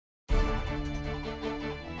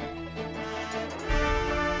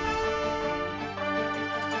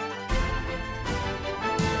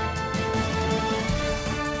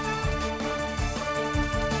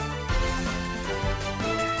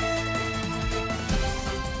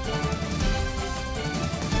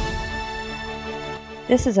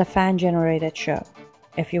This is a fan-generated show.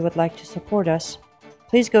 If you would like to support us,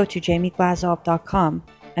 please go to jamieglazov.com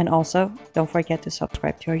and also don't forget to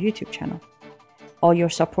subscribe to our YouTube channel. All your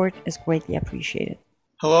support is greatly appreciated.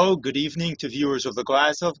 Hello, good evening to viewers of the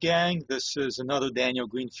Glazov Gang. This is another Daniel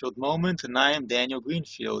Greenfield moment, and I am Daniel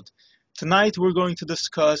Greenfield. Tonight we're going to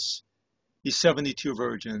discuss the 72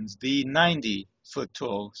 virgins, the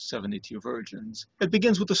 90-foot-tall 72 virgins. It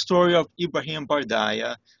begins with the story of Ibrahim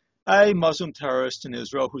Bardaya, a Muslim terrorist in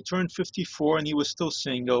Israel who turned 54 and he was still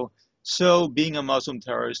single. So, being a Muslim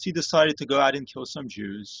terrorist, he decided to go out and kill some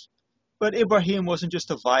Jews. But Ibrahim wasn't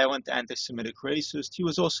just a violent anti-Semitic racist, he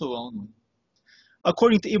was also lonely.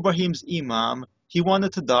 According to Ibrahim's imam, he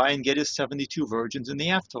wanted to die and get his 72 virgins in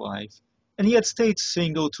the afterlife. And he had stayed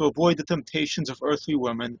single to avoid the temptations of earthly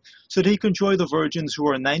women so that he could enjoy the virgins who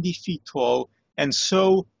are 90 feet tall and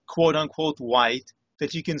so, quote-unquote, white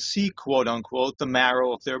that you can see, quote-unquote, the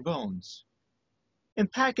marrow of their bones. In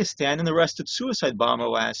Pakistan, an arrested suicide bomber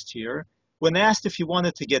last year, when asked if he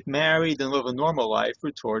wanted to get married and live a normal life,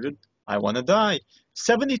 retorted, "I want to die.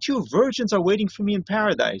 72 virgins are waiting for me in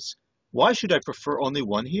paradise. Why should I prefer only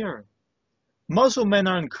one here?" Muslim men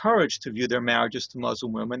are encouraged to view their marriages to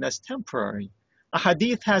Muslim women as temporary. A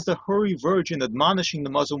hadith has the Huri virgin admonishing the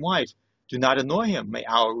Muslim wife, "Do not annoy him, may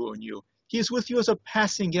Allah ruin you. He is with you as a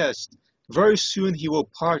passing guest. Very soon he will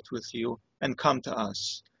part with you and come to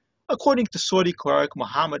us." According to Saudi cleric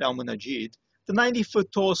Muhammad al-Munajid, the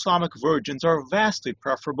 90-foot-tall Islamic virgins are vastly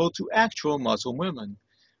preferable to actual Muslim women.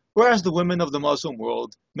 Whereas the women of the Muslim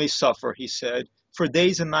world may suffer, he said, for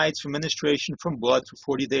days and nights from menstruation, from blood for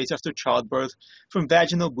 40 days after childbirth, from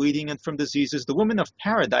vaginal bleeding and from diseases, the women of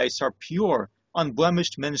paradise are pure,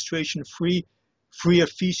 unblemished, menstruation-free, free of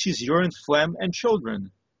feces, urine, phlegm, and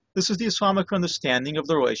children. This is the Islamic understanding of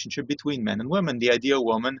the relationship between men and women. The ideal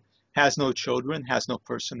woman has no children, has no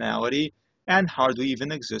personality, and hardly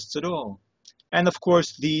even exists at all. And of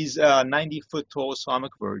course, these 90-foot-tall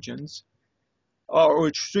Islamic virgins are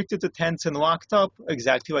restricted to tents and locked up,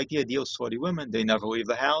 exactly like the ideal Saudi women. They never leave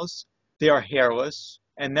the house, they are hairless,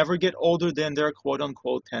 and never get older than their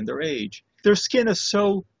quote-unquote tender age. Their skin is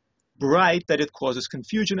so bright that it causes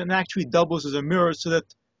confusion and actually doubles as a mirror so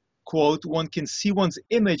that, quote, one can see one's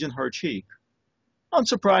image in her cheek.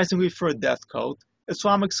 Unsurprisingly for a death cult,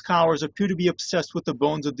 Islamic scholars appear to be obsessed with the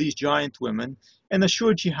bones of these giant women and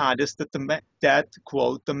assure jihadists that,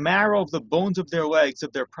 quote, the marrow of the bones of their legs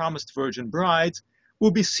of their promised virgin brides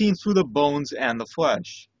will be seen through the bones and the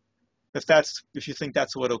flesh. If you think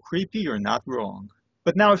that's a little creepy, you're not wrong.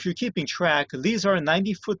 But now if you're keeping track, these are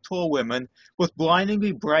 90-foot-tall women with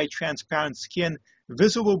blindingly bright, transparent skin,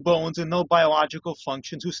 visible bones, and no biological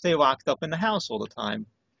functions who stay locked up in the house all the time.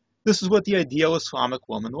 This is what the ideal Islamic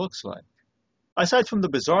woman looks like. Aside from the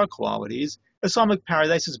bizarre qualities, Islamic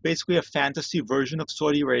paradise is basically a fantasy version of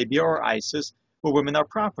Saudi Arabia or ISIS, where women are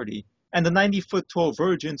property, and the 90-foot-tall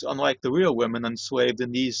virgins, unlike the real women enslaved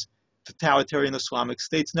in these totalitarian Islamic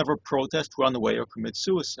states, never protest, run away, or commit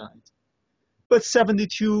suicide. But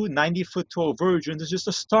 72 90-foot-tall virgins is just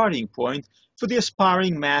a starting point for the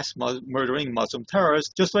aspiring mass-murdering Muslim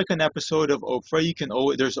terrorists. Just like an episode of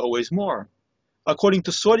Oprah, there's always more. According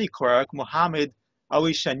to Saudi cleric Muhammad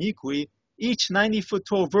Ali Shanikwi, each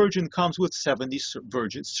 90-foot-tall virgin comes with 70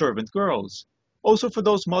 virgin servant girls. Also, for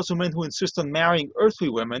those Muslim men who insist on marrying earthly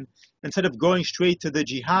women instead of going straight to the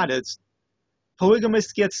jihadists,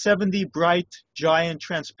 polygamists get 70 bright, giant,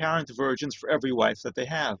 transparent virgins for every wife that they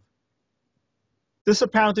have. This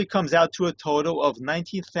apparently comes out to a total of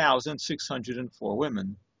 19,604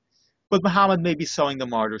 women. But Muhammad may be selling the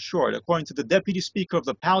martyr short. According to the deputy speaker of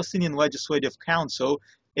the Palestinian Legislative Council,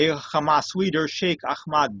 a Hamas leader, Sheikh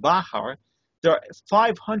Ahmad Bahar, there are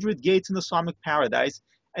 500 gates in Islamic paradise,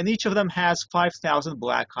 and each of them has 5,000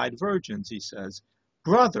 black-eyed virgins, he says.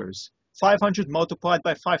 Brothers, 500 multiplied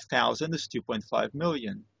by 5,000 is 2.5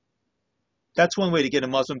 million. That's one way to get a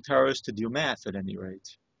Muslim terrorist to do math, at any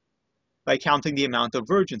rate, by counting the amount of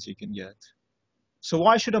virgins he can get. So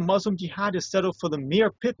why should a Muslim jihadist settle for the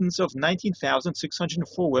mere pittance of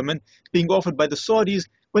 19,604 women being offered by the Saudis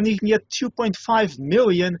when he can get 2.5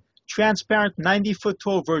 million transparent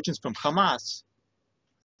 90-foot-tall virgins from Hamas?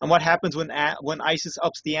 And what happens when ISIS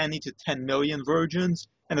ups the ante to 10 million virgins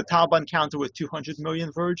and the Taliban counter with 200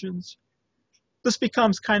 million virgins? This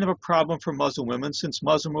becomes kind of a problem for Muslim women since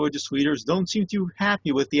Muslim religious leaders don't seem too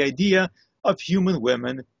happy with the idea of human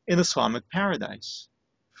women in Islamic paradise.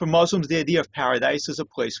 For Muslims, the idea of paradise is a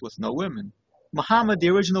place with no women. Muhammad, the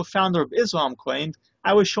original founder of Islam, claimed,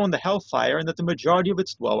 "I was shown the hellfire and that the majority of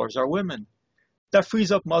its dwellers are women." That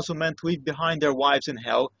frees up Muslim men to leave behind their wives in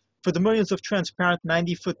hell for the millions of transparent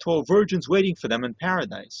 90-foot-tall virgins waiting for them in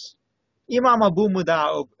paradise. Imam Abu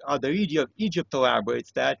Muda of Dariji of Egypt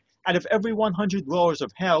elaborates that out of every 100 dwellers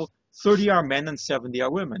of hell, 30 are men and 70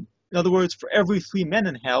 are women. In other words, for every 3 men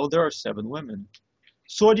in hell, there are 7 women.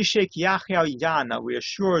 Saudi Sheikh Yahya al-Yana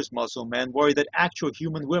reassures Muslim men worried that actual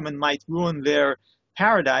human women might ruin their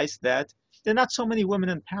paradise that there are not so many women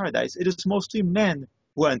in paradise, it is mostly men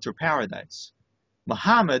who enter paradise.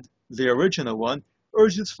 Muhammad, the original one,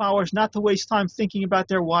 urged his followers not to waste time thinking about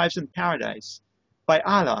their wives in paradise. By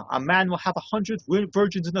Allah, a man will have 100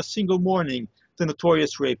 virgins in a single morning, the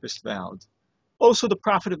notorious rapist vowed. Also, the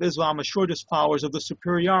Prophet of Islam assured his followers of the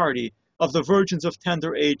superiority of the virgins of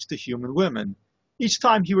tender age to human women. Each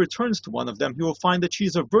time he returns to one of them, he will find that she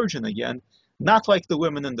is a virgin again, not like the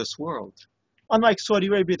women in this world. Unlike Saudi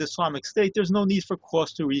Arabia, the Islamic State, there's no need for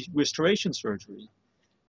costly restoration surgery.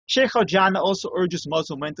 Sheikh al-Jannah also urges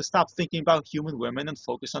Muslim men to stop thinking about human women and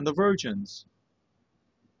focus on the virgins.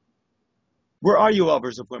 Where are you,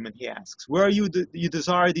 lovers of women, he asks. Where are you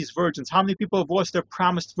desire these virgins? How many people have lost their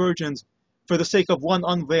promised virgins for the sake of one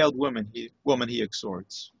unveiled woman, he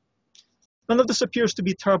exhorts. None of this appears to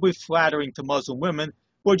be terribly flattering to Muslim women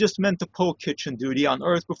who are just meant to pull kitchen duty on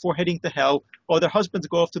earth before heading to hell, while their husbands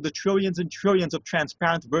go off to the trillions and trillions of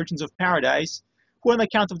transparent virgins of paradise, who on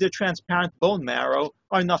account of their transparent bone marrow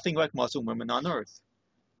are nothing like Muslim women on earth.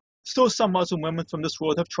 Still, some Muslim women from this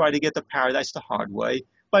world have tried to get to paradise the hard way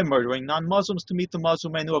by murdering non-Muslims to meet the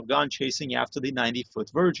Muslim men who have gone chasing after the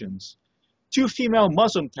 90-foot virgins. 2 female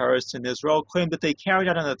Muslim terrorists in Israel claimed that they carried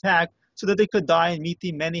out an attack so that they could die and meet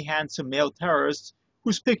the many handsome male terrorists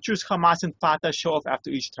whose pictures Hamas and Fatah show off after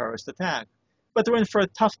each terrorist attack. But they're in for a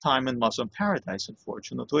tough time in Muslim paradise,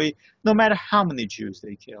 unfortunately, no matter how many Jews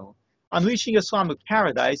they kill. On reaching Islamic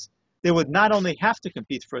paradise, they would not only have to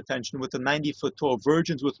compete for attention with the 90-foot tall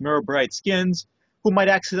virgins with mirror-bright skins, who might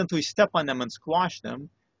accidentally step on them and squash them,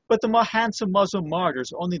 but the more handsome Muslim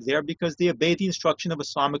martyrs are only there because they obeyed the instruction of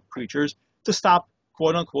Islamic preachers to stop,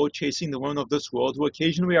 quote-unquote, chasing the women of this world who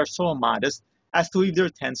occasionally are so immodest as to leave their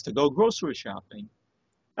tents to go grocery shopping.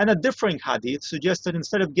 And a differing hadith suggests that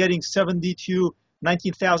instead of getting 72,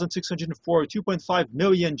 19,604, 2.5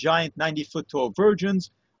 million giant 90-foot tall virgins,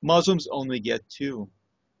 Muslims only get 2.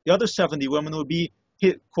 The other 70 women will be,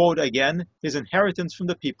 quote again, his inheritance from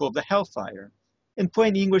the people of the hellfire. In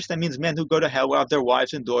plain English, that means men who go to hell will have their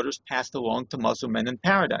wives and daughters passed along to Muslim men in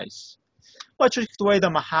paradise. Much like the way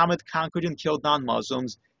that Muhammad conquered and killed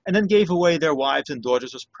non-Muslims and then gave away their wives and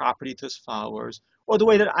daughters as property to his followers, or the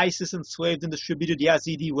way that ISIS enslaved and distributed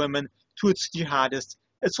Yazidi women to its jihadists,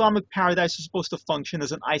 Islamic paradise is supposed to function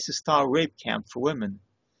as an ISIS-style rape camp for women.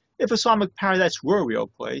 If Islamic paradise were a real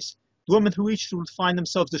place, the women who reached it would find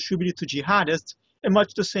themselves distributed to jihadists in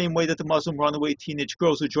much the same way that the Muslim runaway teenage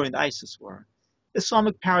girls who joined ISIS were.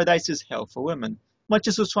 Islamic paradise is hell for women, much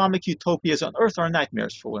as Islamic utopias on earth are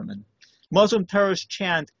nightmares for women. Muslim terrorists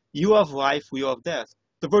chant, "You have life, we have death."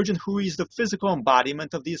 The Virgin Huri is the physical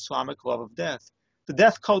embodiment of the Islamic love of death. The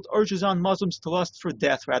death cult urges on Muslims to lust for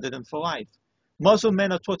death rather than for life. Muslim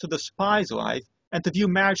men are taught to despise life and to view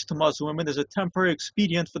marriage to Muslim women as a temporary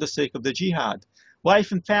expedient for the sake of the jihad.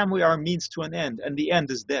 Life and family are a means to an end, and the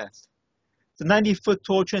end is death. The 90-foot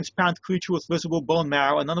tall transparent creature with visible bone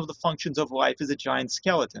marrow and none of the functions of life is a giant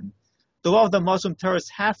skeleton. The love that Muslim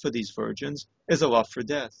terrorists have for these virgins is a love for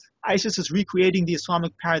death. ISIS is recreating the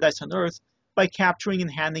Islamic paradise on earth by capturing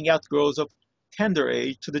and handing out girls of tender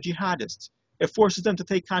age to the jihadists. It forces them to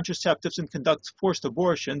take contraceptives and conducts forced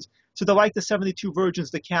abortions, so that like the 72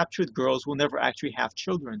 virgins, the captured girls will never actually have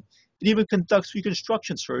children. It even conducts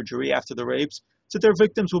reconstruction surgery after the rapes, so their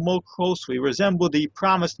victims will more closely resemble the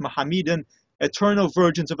promised Mohammedan eternal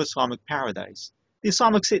virgins of Islamic paradise. The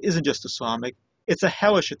Islamic State isn't just Islamic, it's a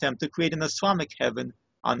hellish attempt to create an Islamic heaven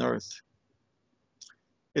on earth.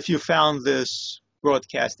 If you found this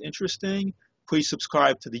broadcast interesting, please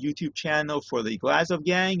subscribe to the YouTube channel for the Glazov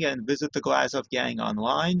Gang and visit the Glazov Gang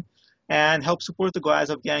online, and help support the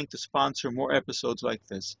Glazov Gang to sponsor more episodes like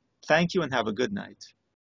this. Thank you and have a good night.